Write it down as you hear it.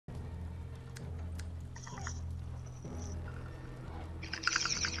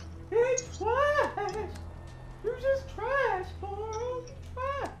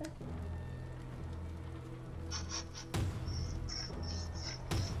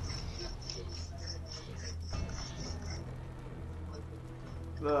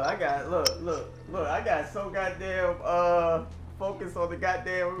Look, I got so goddamn focused on the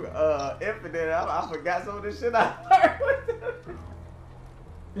goddamn infinite. I forgot some of the shit I heard.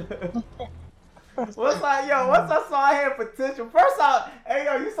 Once I saw I had potential. First off, hey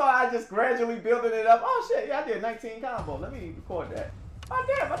yo, you saw I just gradually building it up. Oh shit, yeah, I did 19 combo. Let me record that. Oh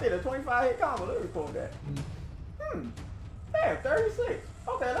damn, I did a 25 hit combo. Let me record that. Damn, 36.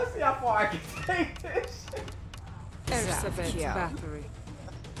 Okay, let's see how far I can take this shit. Erzsebet Bathory.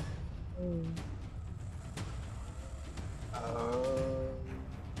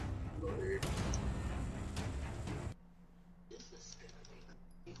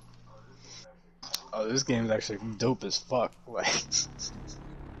 Oh, this game's actually dope as fuck. Like,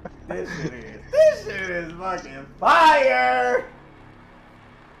 this shit is fucking fire.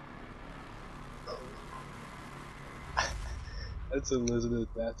 that's Erzsebet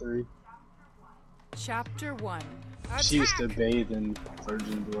Bathory. Chapter 1. She used to bathe in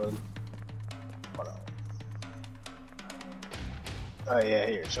virgin blood. Hold on. Oh yeah,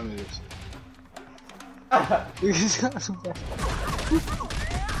 here, show me this.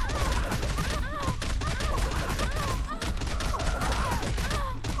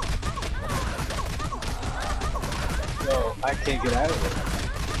 Yo, I can't get out of it.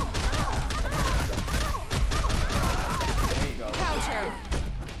 There you go. Counter.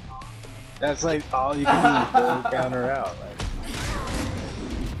 That's like all you can do is go counter out. Like.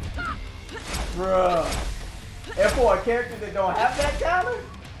 Bruh. And for a character that don't have that counter?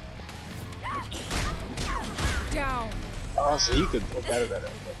 Down. Oh, so you could poke out of that.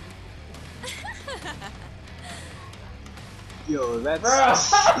 Yo, that's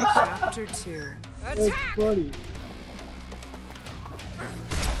Chapter 2. that's funny.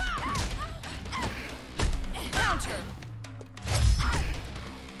 Counter.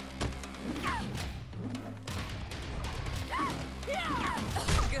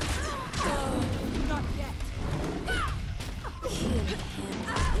 Not yet.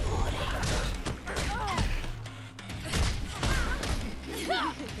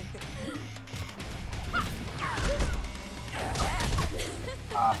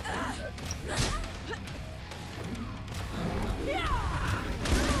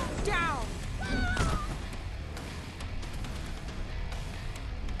 Down.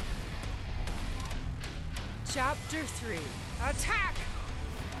 Chapter 3. Attack.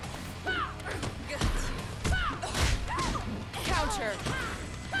 Counter.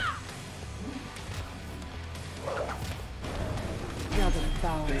 Now the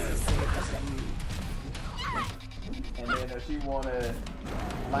balance is safe as you. And then if she wanna,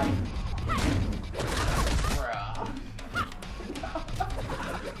 like, bruh.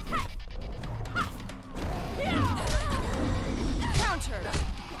 Counter.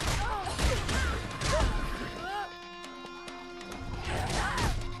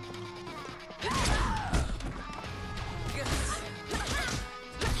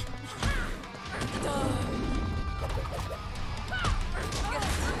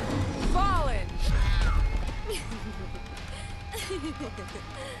 Fallen.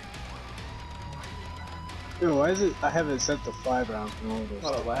 Yo, why is it? I have it set to 5 rounds when only does.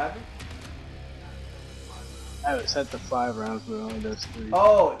 Hold up, what happened? I have it set to 5 rounds when only does 3.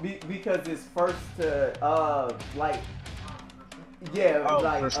 Oh, because it's first to, like, yeah, Oh,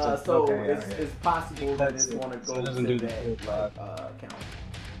 like, first to- so okay, it's possible that That's it's it. want to So go it doesn't to do the that, full like, five. count.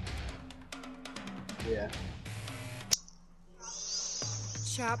 Yeah.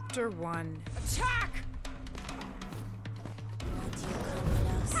 Chapter 1. Attack!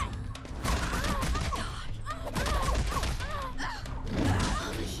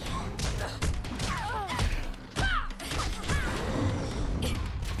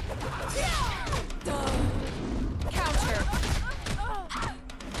 Counter!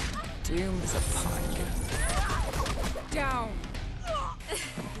 Doom's upon you. Down!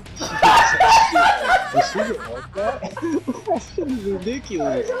 You see it like that? That shit is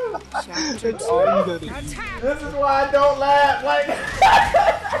ridiculous. Chapter That's all you 2. gotta do. Attack! This is why I don't laugh, like.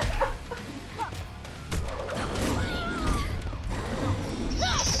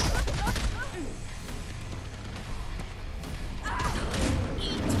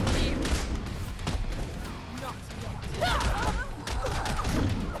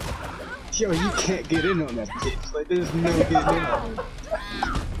 Yo, you can't get in on that bitch. Like, there's no getting in on it.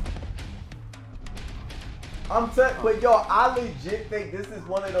 But yo, I legit think this is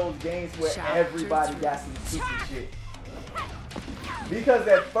one of those games where Chapter everybody 3. got some super shit. Because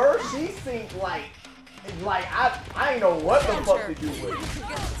at first she seemed like I ain't know what the fuck to do with it.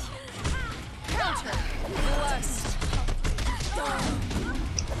 Counter! Blessed!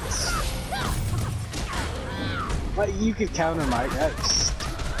 Like, you could counter my guys.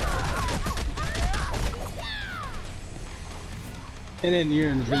 And then you're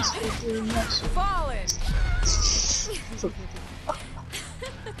invincible during that shit. Fallen.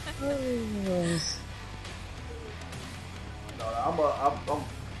 No,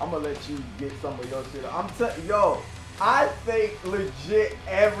 I'm gonna let you get some of your shit. Yo, I think legit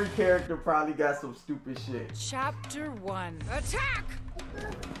every character probably got some stupid shit. Chapter 1. Attack!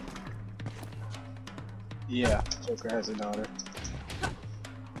 Yeah, Joker has a daughter.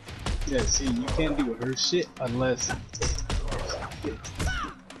 Yeah, see, you can't do her shit unless.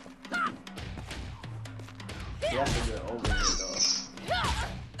 You have to get over here though.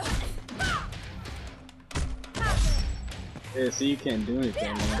 Yeah, see, you can't do anything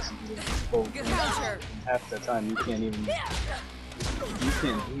unless you do it. Oh, Counter. half the time you can't even. You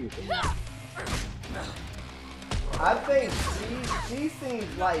can't do anything. I think she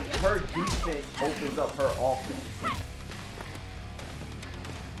seems like her defense opens up her offense.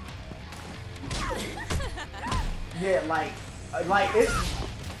 Yeah, like it's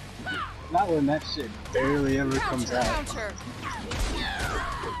Not when that shit barely ever comes out. Counter.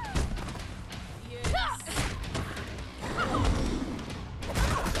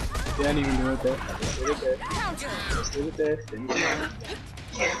 Didn't even do it there. Just did it there. Counter. Just did it there. Didn't do it.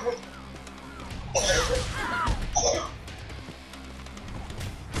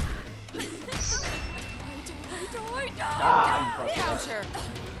 Counter.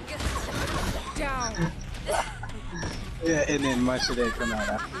 Down. Yeah, and then my shit didn't come out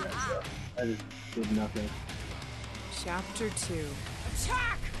after that, so I just did nothing. Chapter 2.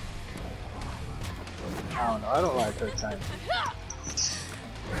 Attack! I don't know, I don't like her time.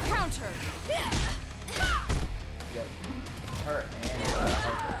 Counter. her and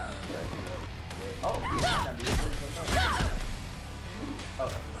oh,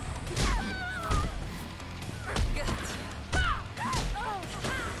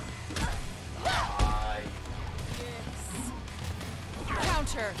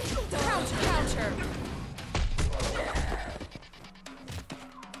 Counter. Counter.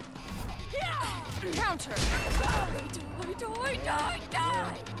 Counter.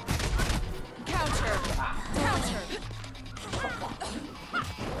 Counter. Counter.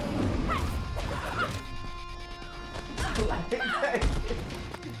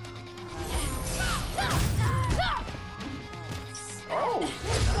 oh,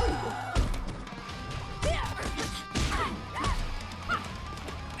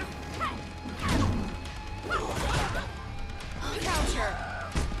 Counter. Counter.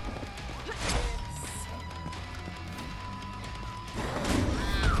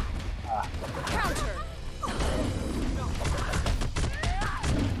 Counter.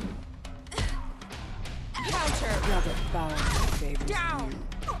 Down.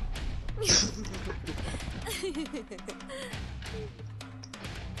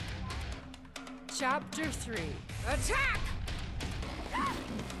 Chapter 3. Attack!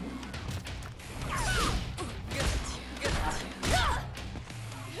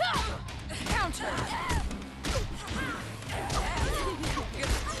 Counter.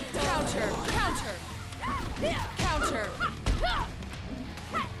 Counter. Counter. Counter.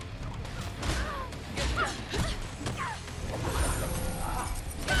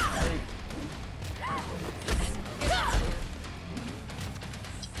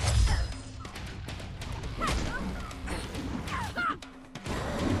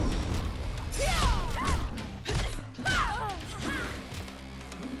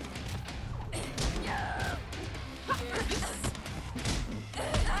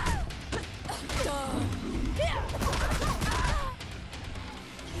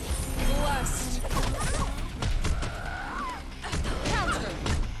 Lust. Counter.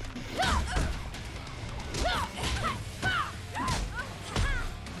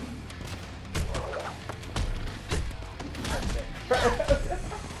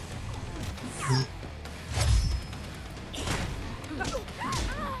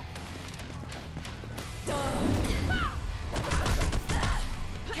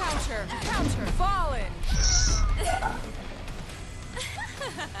 Counter. Counter. Fallen. so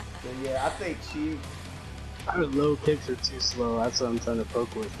yeah, I think she. Her low kicks are too slow. That's what I'm trying to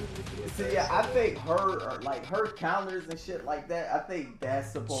poke with. See, yeah, I think her like her counters and shit like that. I think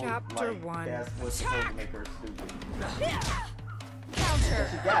that's supposed Chapter like 1. that's what's supposed to make her stupid. Counter.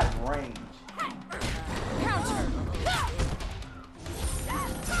 She got range. Counter.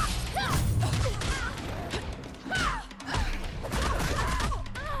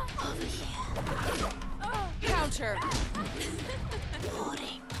 Counter.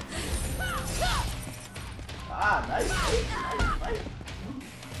 Ah, nice. Nice.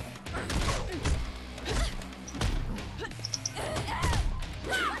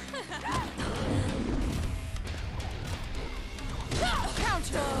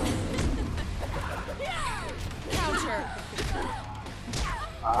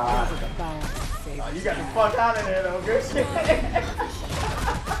 You got the fuck out of there though, good shit.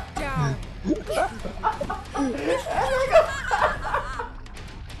 Down.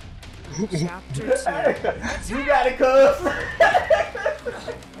 Chapter 2. You got it, cuz.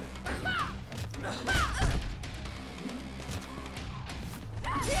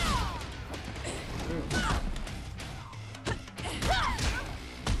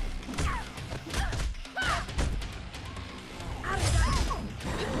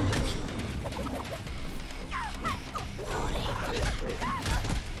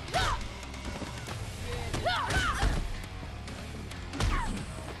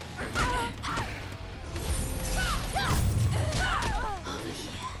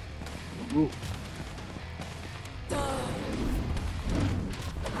 Ooh.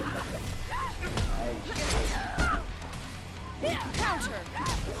 Counter.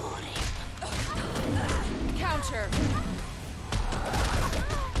 Counter.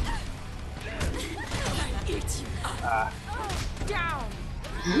 Down.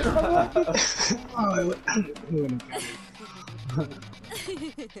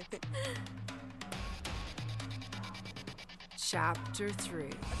 Chapter 3.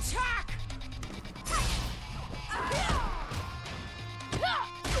 Attack!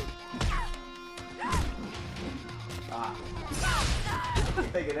 I'm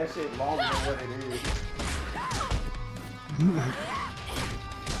thinking that shit longer than what it is.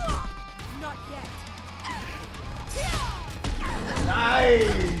 Not yet.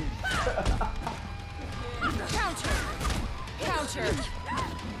 Nice! Counter. Counter.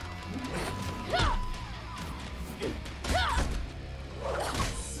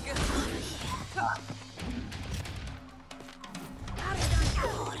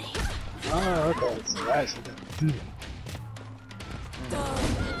 Oh, okay. So that's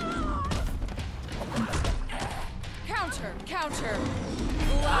Counter. Counter.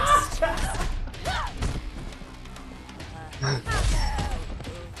 Lust.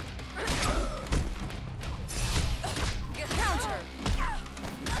 Counter.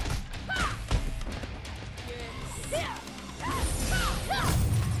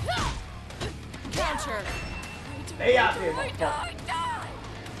 Counter. Stay out there, motherfucker.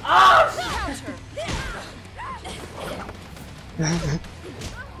 Oh, Counter.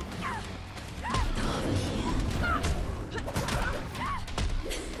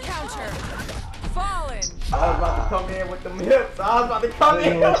 Counter. Fallen. I was about to come in with them hips. I was about to come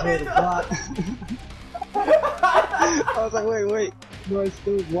in with them. I was like, wait. No, I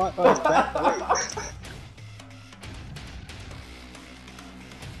still want us back. Wait.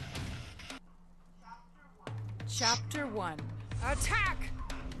 Chapter 1. Attack!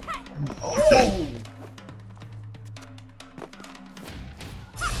 Oh!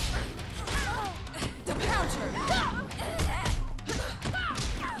 The counter.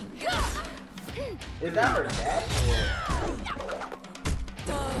 Is that her dad?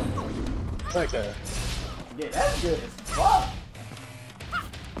 It's like a... Yeah, that's good as fuck.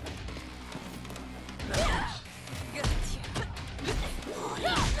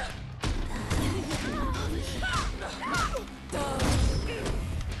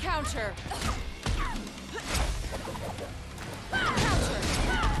 Counter.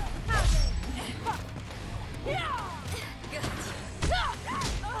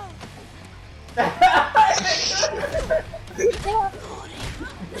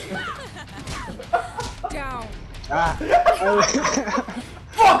 Down. Ah!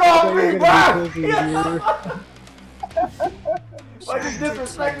 Fuck off me, bro! Yeah. Why you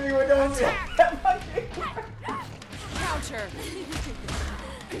disrespect me with those? Counter.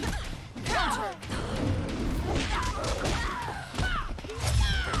 Counter.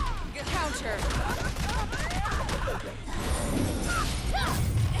 Counter.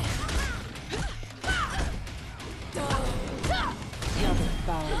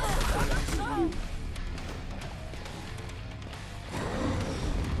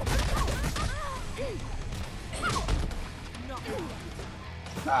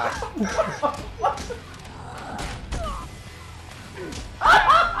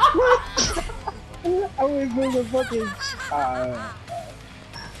 I was doing the fucking...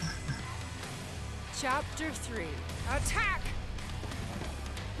 Chapter 3. Attack!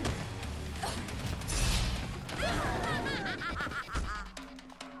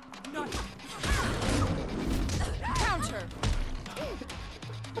 Counter!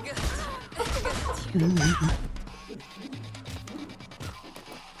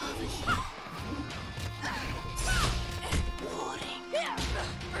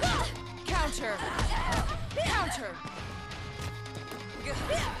 Counter! Counter!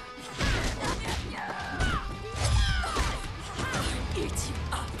 Eat you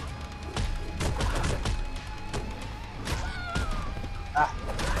up!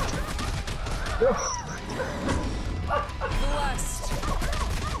 Blessed.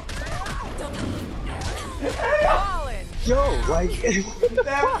 Fallen. Yo, like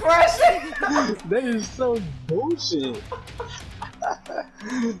That pressure. that is so bullshit.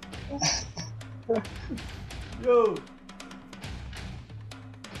 Yo.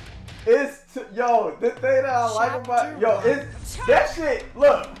 Yo, the thing that I like about it's that shit.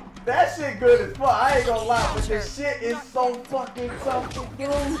 Look, that shit good as fuck. I ain't gonna lie, but this shit is so fucking tough to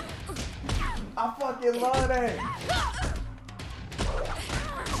do. I fucking love that.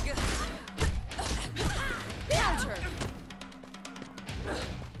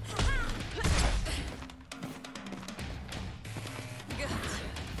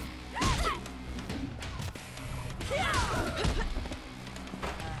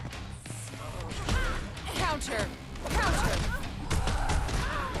 Counter. Counter. Counter.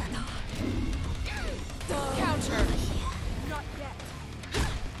 Counter. Not yet.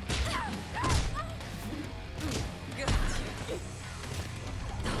 Counter.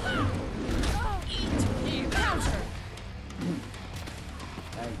 Counter. Counter.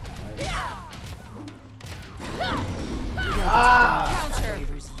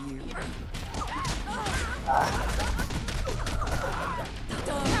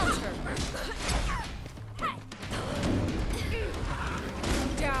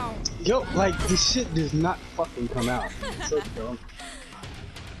 Down. Yo, like this shit does not fucking come out. It's so dumb.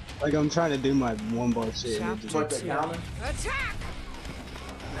 Like I'm trying to do my one ball shit. And it just, What the counter? Attack.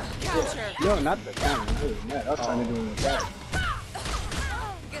 Counter. no, not the counter. I was trying to do an attack.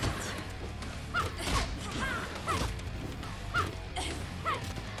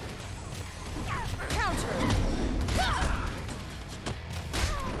 Counter.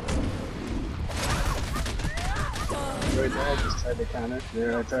 Right there, I just tried to counter.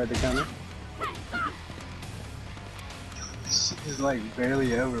 There, I tried to counter. Shit is like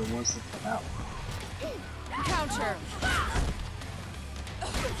barely ever wants to come out. Counter.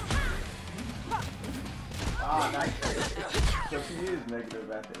 Ah, nice. So she is negative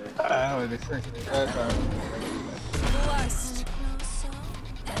after that. I would expect it. That's all. Blessed.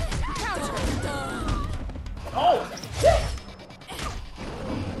 Counter. Oh shit!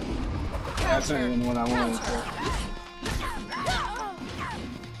 That's not even what I wanted. So.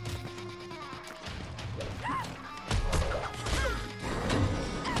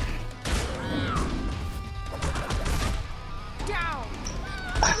 Down.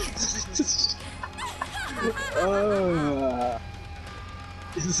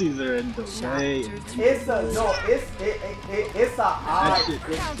 It's either a delay. It's a no. It's a odd. shit-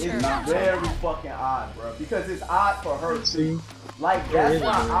 It's very fucking odd, bro. Because it's odd for her too. See? Like that's Yeah,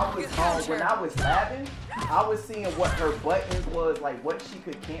 why yeah. I was when I was labbing, I was seeing what her buttons was, like what she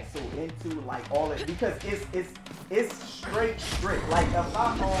could cancel into, like all it because it's straight strict. Like if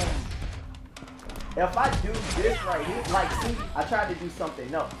I do this right here, like see, I tried to do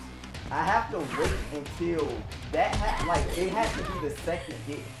something else. I have to wait until that like it has to be the second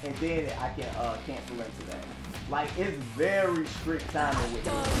hit, and then I can cancel into that. Like it's very strict timing with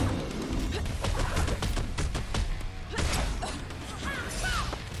it.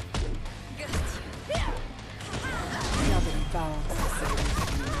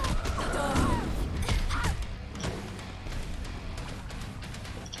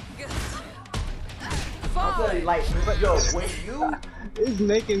 I'm telling you, like, yo, when you It's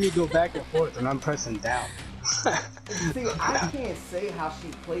making me go back and forth, and I'm pressing down. see, I can't say how she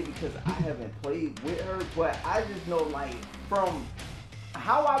played because I haven't played with her, but I just know, like, from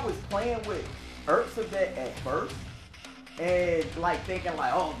how I was playing with Erzsebet at first, and like thinking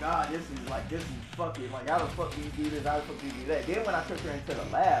like, oh god, this is fucking like how the fuck do you do this? How the fuck do you do that? Then when I took her into the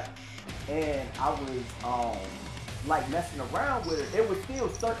lab and I was like messing around with her, it was still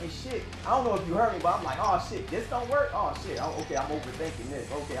certain shit. I don't know if you heard me, but I'm like, oh shit, this don't work. Oh shit, okay, I'm overthinking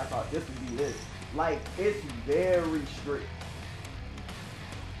this. Okay, I thought this would be this. Like it's very strict.